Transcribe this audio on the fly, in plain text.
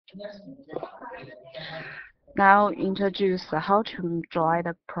Now introduce how to draw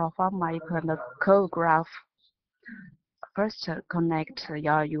the profile map and the code graph. First, connect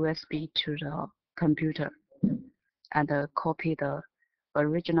your USB to the computer and copy the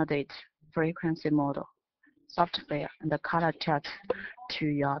original date, frequency model, software, and the color chart to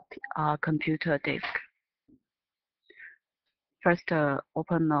your computer disk. First,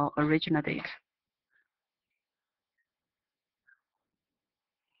 open the original date.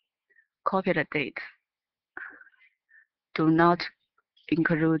 Copy the date. Do not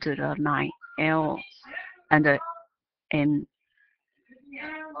include the line L and N.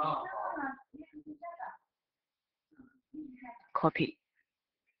 Copy.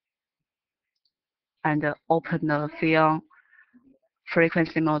 And open the film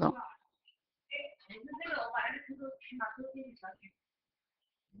frequency model.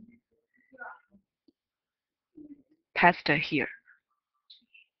 Paste here.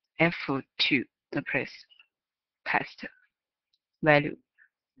 F2 the place. Paste value.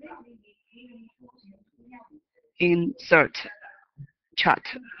 Insert chart.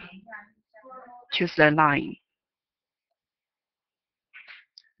 Choose the line.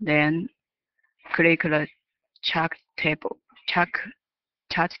 Then click the chart table. Chart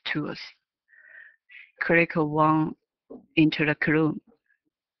tools. Click one into the column.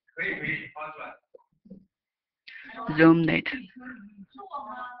 Zoom it.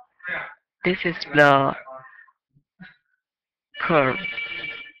 This is the curve.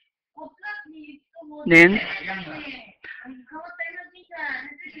 Then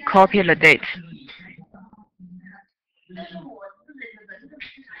copy the date.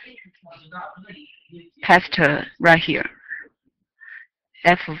 Paste right here.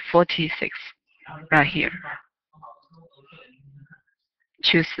 F46 right here.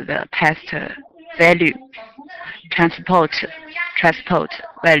 Choose the paste value. Transport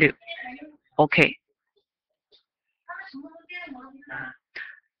value. OK.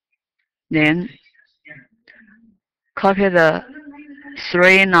 Then copy the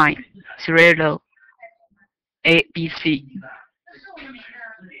 3 row A, B, C.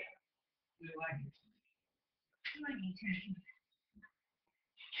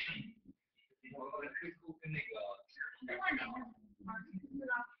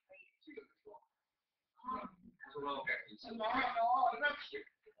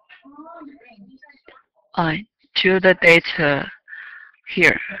 Choose the date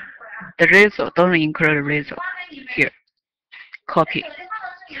here. The result, don't include the result here. Copy.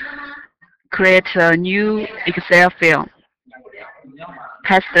 Create a new Excel file.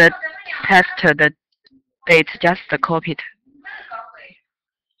 Paste the date, just copy it.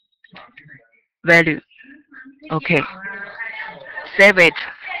 Value. OK. Save it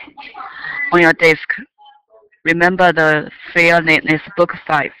on your disk. Remember the file name is book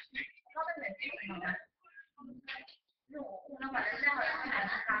 5.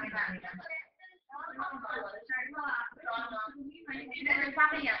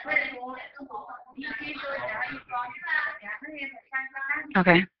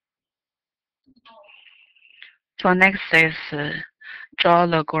 OK. So next is draw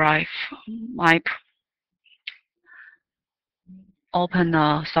the graph map. Open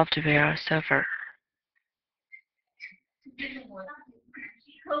the software server.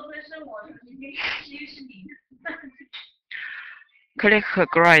 Click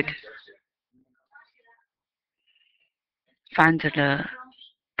grid. Find the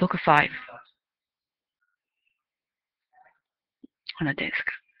book 5 on the disk.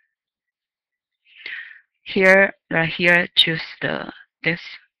 Here, right here, choose this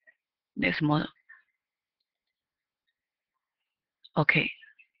model. OK.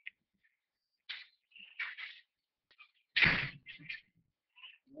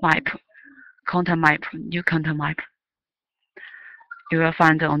 Map, content map, new content map. You will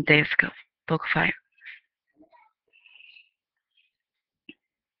find on disk book 5.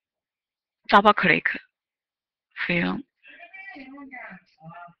 Double click film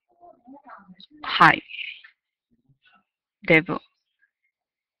high level.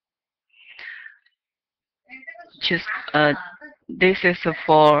 Choose this is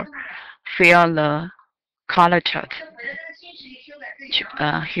for fill the color chart.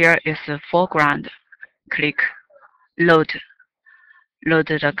 Here is the foreground. Click load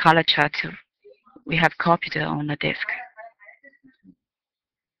the color chart we have copied on the disk.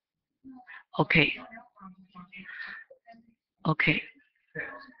 OK. OK.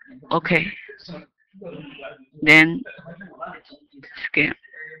 OK. Then scan.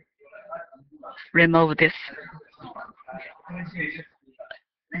 Remove this.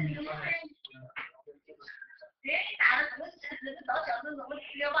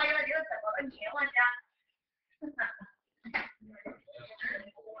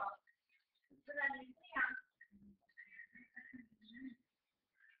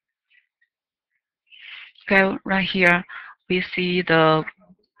 Okay, right here we see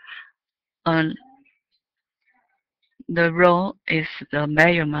um, the row is the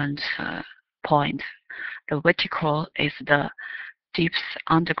measurement point. The vertical is the depth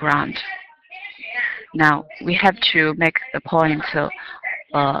underground. Now we have to make the point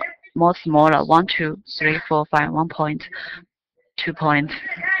more smaller. 1, 2, 3, 4, 5. 1 point, 2 point.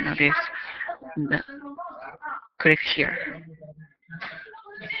 Now this. And click here.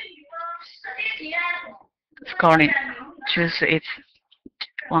 Scoring. Choose its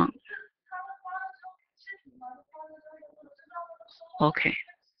 1. Okay.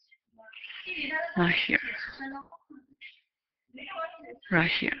 Right here.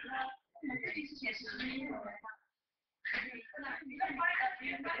 Right here.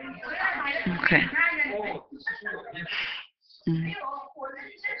 Okay.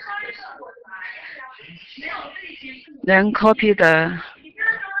 Then copy the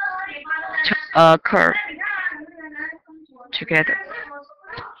curve together.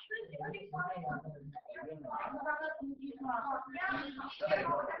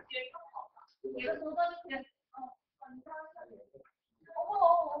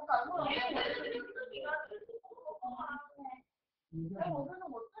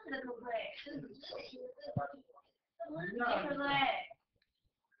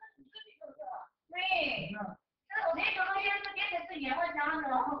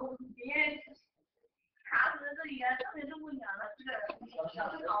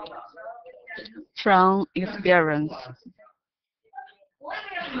 From experience,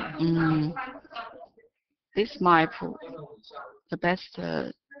 this map, the best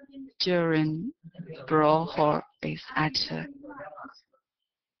during brawl hole is at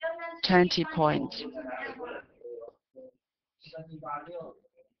 20 points.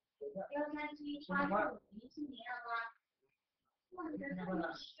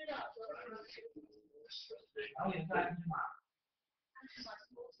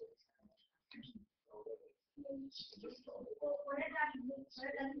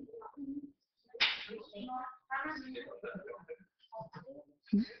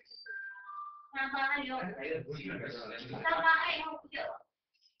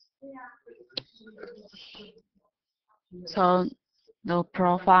 So the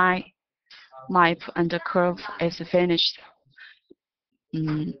profile, map, and the curve is finished.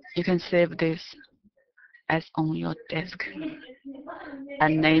 You can save this as on your disk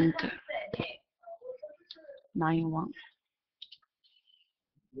and named 91.